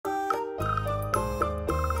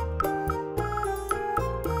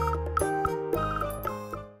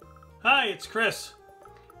Hi, it's Chris,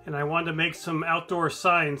 and I wanted to make some outdoor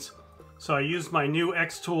signs, so I used my new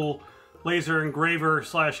Xtool laser engraver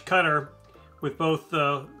 / cutter with both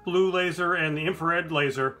the blue laser and the infrared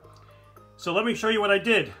laser. So let me show you what I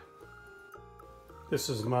did. This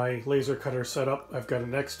is my laser cutter setup. I've got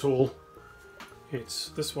an Xtool.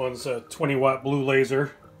 This one's a 20-watt blue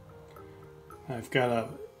laser.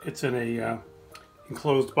 It's in a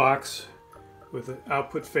enclosed box with an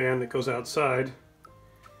output fan that goes outside.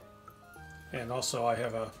 And also I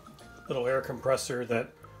have a little air compressor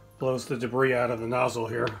that blows the debris out of the nozzle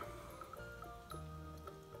here.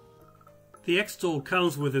 The Xtool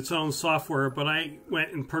comes with its own software, but I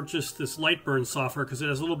went and purchased this Lightburn software because it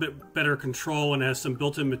has a little bit better control and has some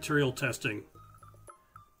built-in material testing.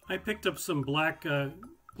 I picked up some black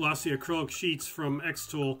glossy acrylic sheets from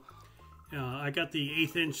Xtool. I got the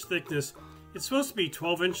 1/8 inch thickness. It's supposed to be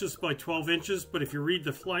 12 inches by 12 inches, but if you read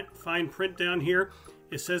the fine print down here,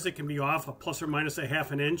 it says it can be off a plus or minus a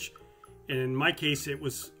 ½ inch. And in my case, it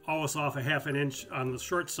was always off a ½ inch on the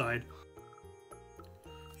short side.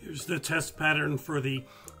 Here's the test pattern for the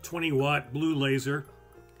 20-watt blue laser.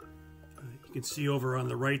 You can see over on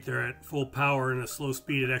the right there at full power and a slow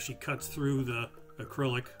speed, it actually cuts through the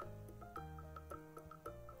acrylic.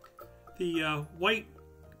 The white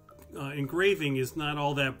engraving is not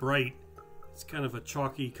all that bright. It's kind of a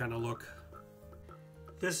chalky kind of look.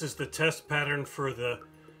 This is the test pattern for the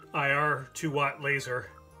IR 2-watt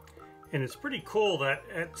laser. And it's pretty cool that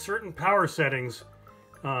at certain power settings,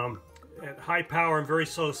 at high power and very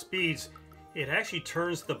slow speeds, it actually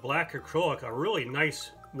turns the black acrylic a really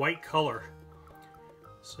nice white color.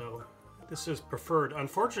 So this is preferred.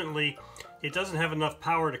 Unfortunately, it doesn't have enough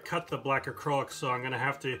power to cut the black acrylic, so I'm going to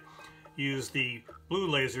have to use the blue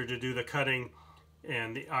laser to do the cutting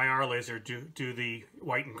and the IR laser to do the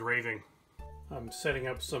white engraving. I'm setting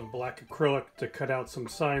up some black acrylic to cut out some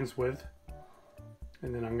signs with,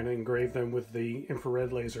 and then I'm going to engrave them with the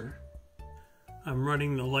infrared laser. I'm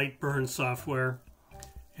running the Lightburn software,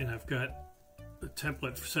 and I've got the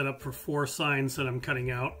template set up for 4 signs that I'm cutting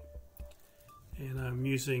out. And I'm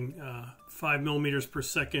using 5 millimeters per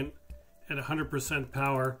second at 100%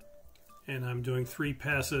 power, and I'm doing 3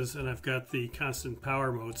 passes, and I've got the constant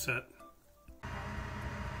power mode set.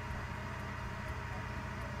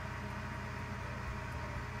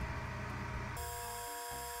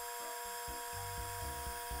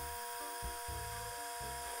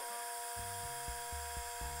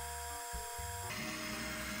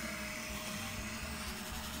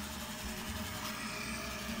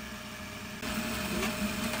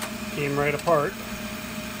 Came right apart.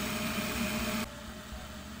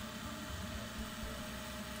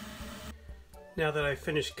 Now that I've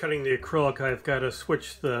finished cutting the acrylic, I've got to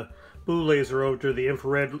switch the blue laser over to the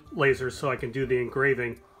infrared laser so I can do the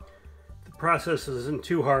engraving. The process isn't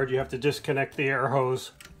too hard. You have to disconnect the air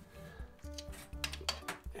hose,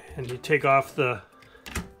 and you take off the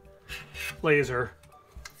laser,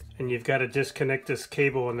 and you've got to disconnect this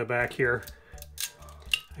cable in the back here.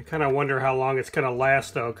 I kind of wonder how long it's going to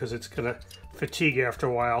last though, because it's going to fatigue after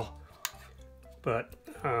a while, but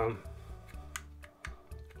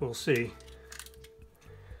we'll see.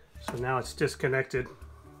 So now it's disconnected.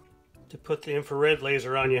 To put the infrared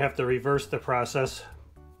laser on, you have to reverse the process.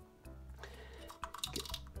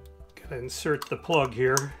 Gotta insert the plug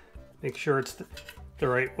here, make sure it's the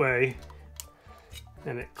right way,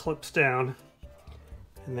 and it clips down,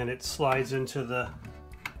 and then it slides into the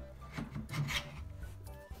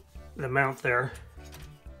mount there.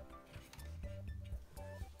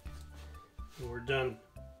 And we're done.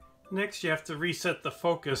 Next, you have to reset the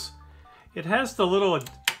focus. It has the little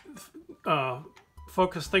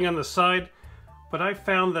focus thing on the side, but I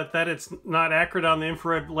found that it's not accurate on the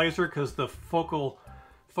infrared laser because the focal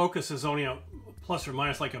focus is only a plus or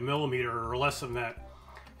minus like a millimeter or less than that.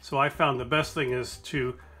 So I found the best thing is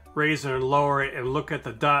to raise it and lower it and look at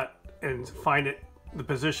the dot and find the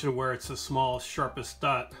position where it's the smallest, sharpest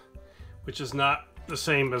dot, which is not the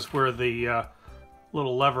same as where the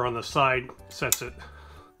little lever on the side sets it.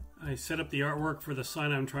 I set up the artwork for the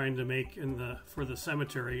sign I'm trying to make for the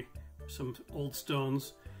cemetery, some old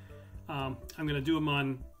stones. I'm going to do them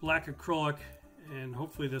on black acrylic, and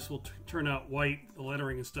hopefully this will turn out white, the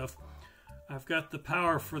lettering and stuff. I've got the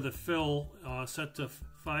power for the fill set to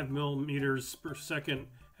 5 millimeters per second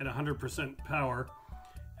at 100% power.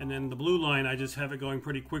 And then the blue line, I just have it going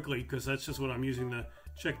pretty quickly because that's just what I'm using to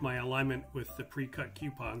check my alignment with the pre-cut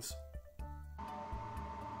coupons.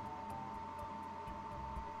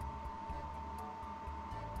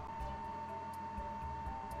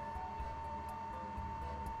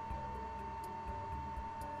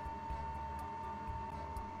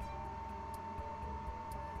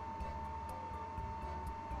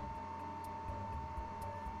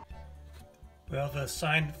 Well, the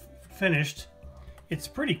sign finished. It's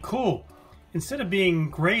pretty cool. Instead of being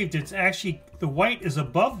engraved, it's actually, the white is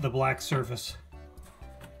above the black surface.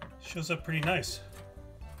 Shows up pretty nice.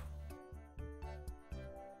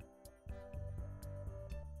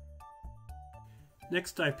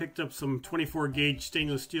 Next, I picked up some 24 gauge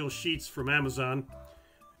stainless steel sheets from Amazon.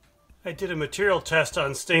 I did a material test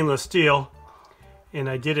on stainless steel, and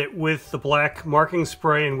I did it with the black marking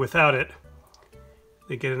spray and without it.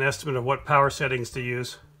 They get an estimate of what power settings to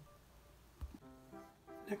use.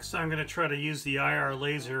 Next, I'm going to try to use the IR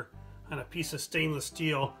laser on a piece of stainless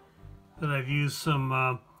steel that I've used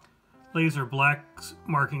some laser black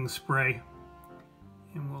marking spray,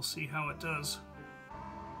 and we'll see how it does.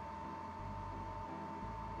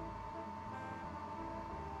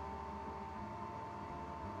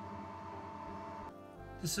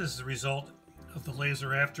 This is the result of the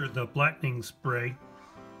laser after the blackening spray.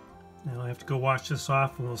 Now I have to go wash this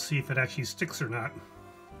off and we'll see if it actually sticks or not.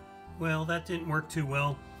 Well, that didn't work too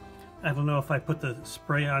well. I don't know if I put the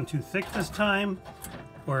spray on too thick this time,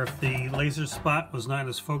 or if the laser spot was not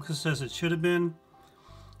as focused as it should have been,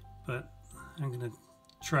 but I'm going to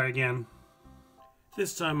try again.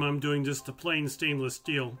 This time I'm doing just the plain stainless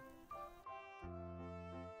steel.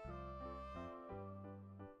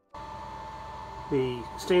 The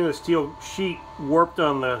stainless steel sheet warped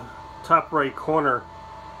on the top right corner,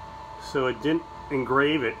 so it didn't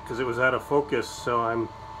engrave it because it was out of focus, so I'm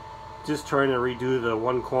just trying to redo the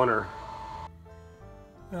one corner.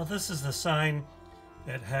 Well, this is the sign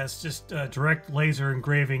that has just direct laser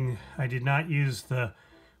engraving. I did not use the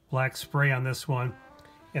black spray on this one,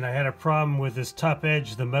 and I had a problem with this top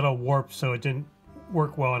edge. The metal warped, so it didn't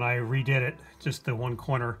work well, and I redid it, just the one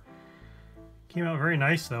corner. Came out very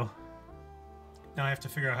nice though. Now I have to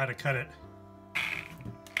figure out how to cut it.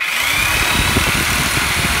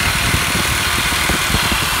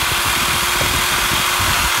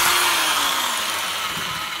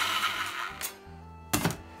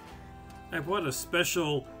 I bought a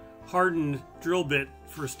special hardened drill bit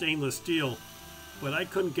for stainless steel, but I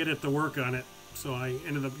couldn't get it to work on it, so I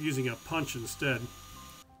ended up using a punch instead.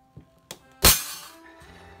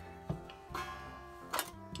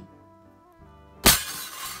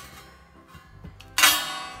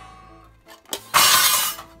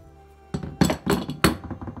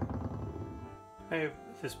 I have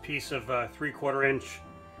this piece of 3/4 inch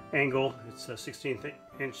angle. It's a 16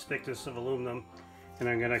 inch thickness of aluminum, and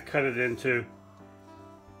I'm going to cut it into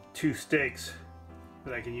 2 stakes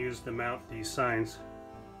that I can use to mount these signs.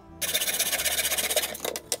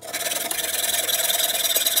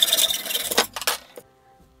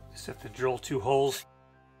 Just have to drill 2 holes.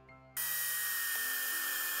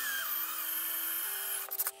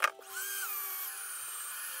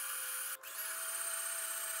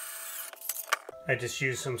 I just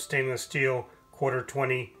used some stainless steel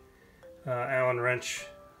 1/4-20 Allen wrench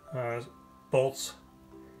bolts,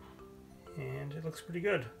 and it looks pretty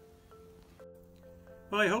good.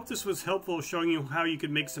 Well, I hope this was helpful, showing you how you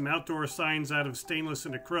could make some outdoor signs out of stainless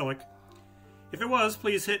and acrylic. If it was,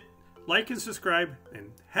 please hit like and subscribe,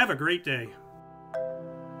 and have a great day.